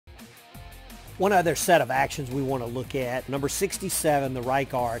One other set of actions we want to look at, number 67, the right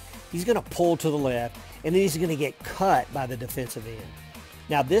guard, he's going to pull to the left, and then he's going to get cut by the defensive end.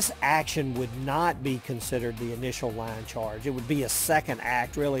 Now, this action would not be considered the initial line charge. It would be a second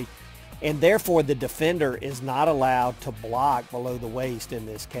act, really, and therefore the defender is not allowed to block below the waist in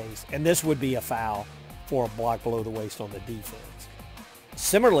this case, and this would be a foul for a block below the waist on the defense.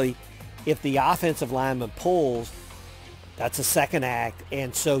 Similarly, if the offensive lineman pulls, that's a second act,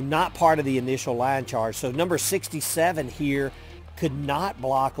 and so not part of the initial line charge. So number 67 here could not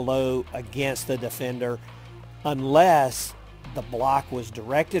block low against the defender unless the block was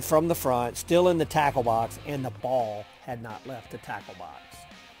directed from the front, still in the tackle box, and the ball had not left the tackle box.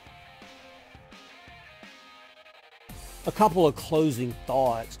 A couple of closing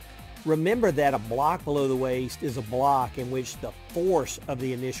thoughts. Remember that a block below the waist is a block in which the force of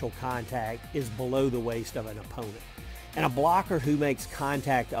the initial contact is below the waist of an opponent. And a blocker who makes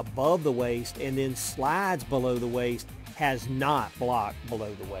contact above the waist and then slides below the waist has not blocked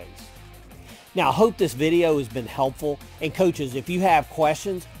below the waist. Now, I hope this video has been helpful. And coaches, if you have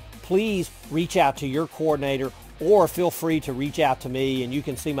questions, please reach out to your coordinator or feel free to reach out to me, and you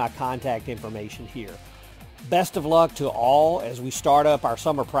can see my contact information here. Best of luck to all as we start up our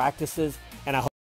summer practices, and I hope